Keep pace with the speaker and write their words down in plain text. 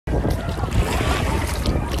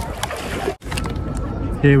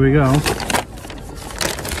Here we go.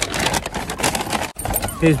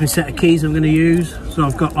 Here's my set of keys I'm going to use. So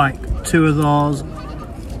I've got like 2 of those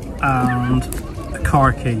and a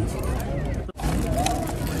car key.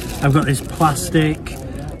 I've got this plastic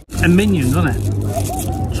and minions on it.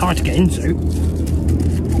 It's hard to get into.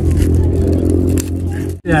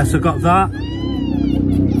 Yeah, so I've got that.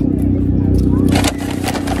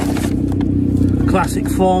 Classic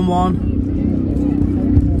foam one.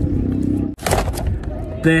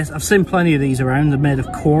 This, I've seen plenty of these around. They're made of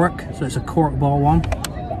cork, so it's a cork ball one.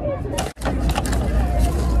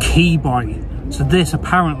 Key buoy. So this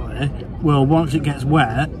apparently will, once it gets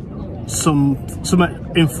wet,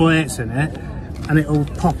 something inflates in it and it'll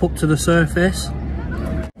pop up to the surface.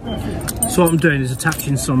 So what I'm doing is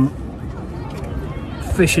attaching some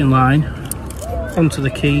fishing line onto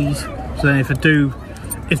the keys. So then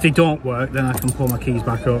if they don't work, then I can pull my keys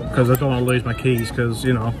back up, because I don't want to lose my keys, because,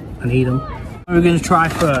 you know, I need them. We're going to try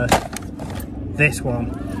first this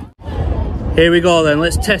one. Here we go then,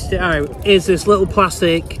 let's test it out. Is this little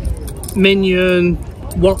plastic minion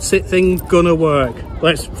what's it thing gonna work?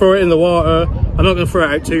 Let's throw it in the water. I'm not going to throw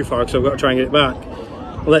it out too far because I've got to try and get it back.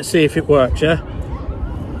 Let's see if it works, yeah?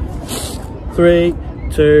 3,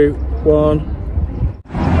 2, 1.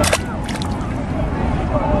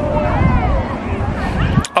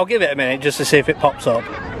 I'll give it a minute just to see if it pops up.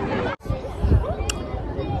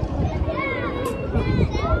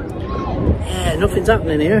 Yeah, nothing's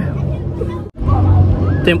happening here.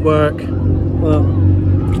 Didn't work.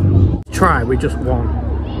 Well, try with just one.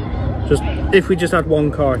 If we just had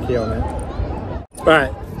one car key on it.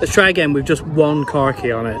 Right, let's try again with just one car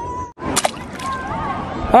key on it.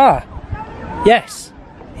 Ah, yes,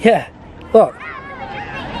 yeah, look.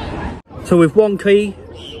 So with one key,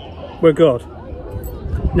 we're good.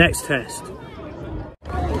 Next test.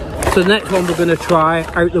 So the next one we're going to try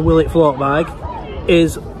out the Will It Float bag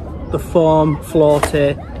is the foam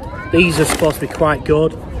floaty. These are supposed to be quite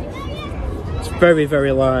good. It's very,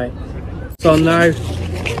 very light. So now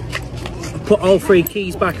put all 3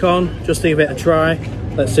 keys back on just to give it a try.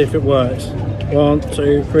 Let's see if it works. 1,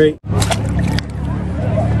 2, 3.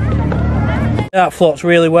 That floats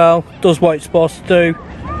really well, does what it's supposed to do.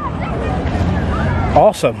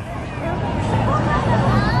 Awesome.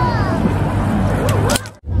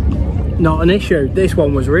 Not an issue. This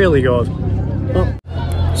one was really good. Oh.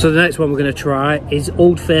 So the next one we're going to try is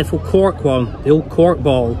Old Faithful cork one, the old cork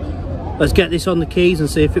ball. Let's get this on the keys and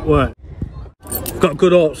see if it works. Got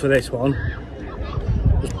good hopes for this one.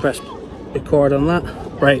 Just press record on that.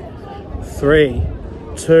 Right, 3,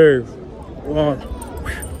 2, 1.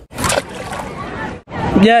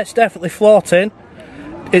 Yeah, it's definitely floating.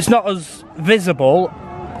 It's not as visible.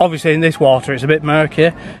 Obviously in this water it's a bit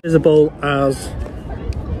murky. Visible as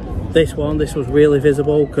this one. This was really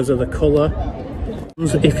visible because of the colour.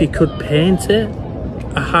 If you could paint it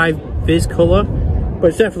a high vis colour, but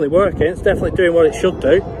it's definitely working. It's definitely doing what it should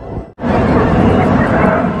do.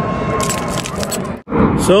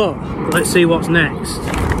 So let's see what's next.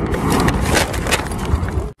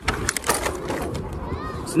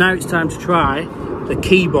 So now it's time to try the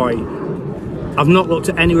key buoy. I've not looked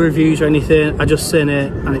at any reviews or anything. I just seen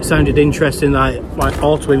it and it sounded interesting, like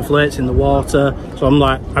auto inflates in the water. So I'm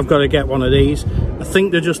like, I've got to get one of these. I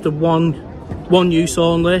think they're just a one use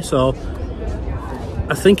only, so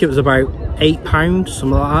I think it was about £8,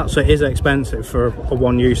 something like that. So it is expensive for a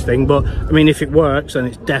one use thing, but I mean, if it works, then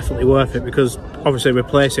it's definitely worth it, because obviously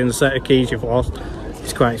replacing the set of keys you've lost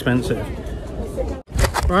is quite expensive.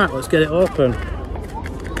 Right, let's get it open.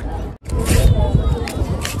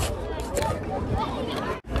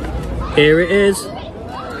 Here it is.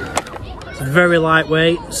 It's very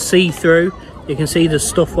lightweight, see-through. You can see the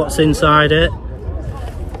stuff what's inside it.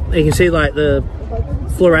 You can see like the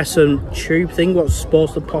fluorescent tube thing what's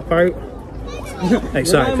supposed to pop out.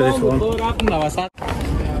 Excited for this one.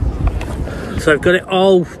 So I've got it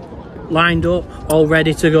all lined up, all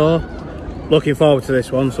ready to go. Looking forward to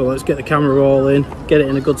this one. So let's get the camera rolling, get it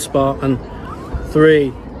in a good spot, and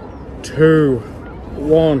 3, 2,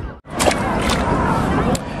 1.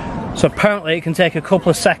 So apparently it can take a couple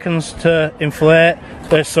of seconds to inflate.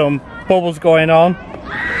 There's some bubbles going on,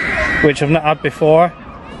 which I've not had before.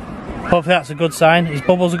 Hopefully that's a good sign. Is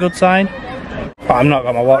bubbles a good sign? But I've not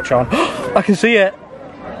got my watch on. I can see it.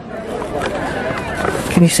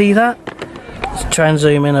 Can you see that? Let's try and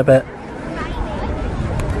zoom in a bit.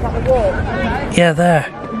 Yeah, there.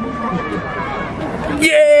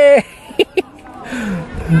 Yeah!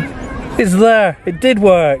 It's there. It did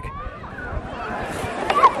work.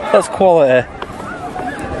 That's quality.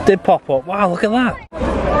 Did pop up. Wow, look at that.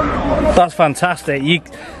 That's fantastic.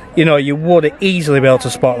 You know, you would easily be able to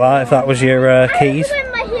spot that if that was your keys.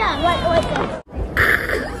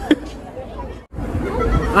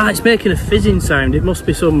 Ah, it's making a fizzing sound. It must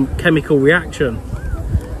be some chemical reaction.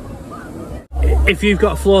 If you've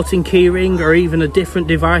got a floating keyring or even a different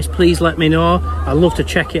device, please let me know. I'd love to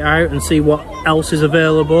check it out and see what else is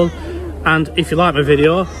available. And if you like my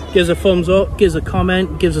video, give us a thumbs up, give us a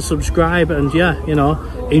comment, give us a subscribe, and yeah, you know,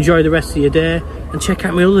 enjoy the rest of your day and check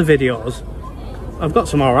out my other videos. I've got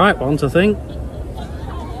some alright ones, I think.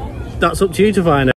 That's up to you to find out.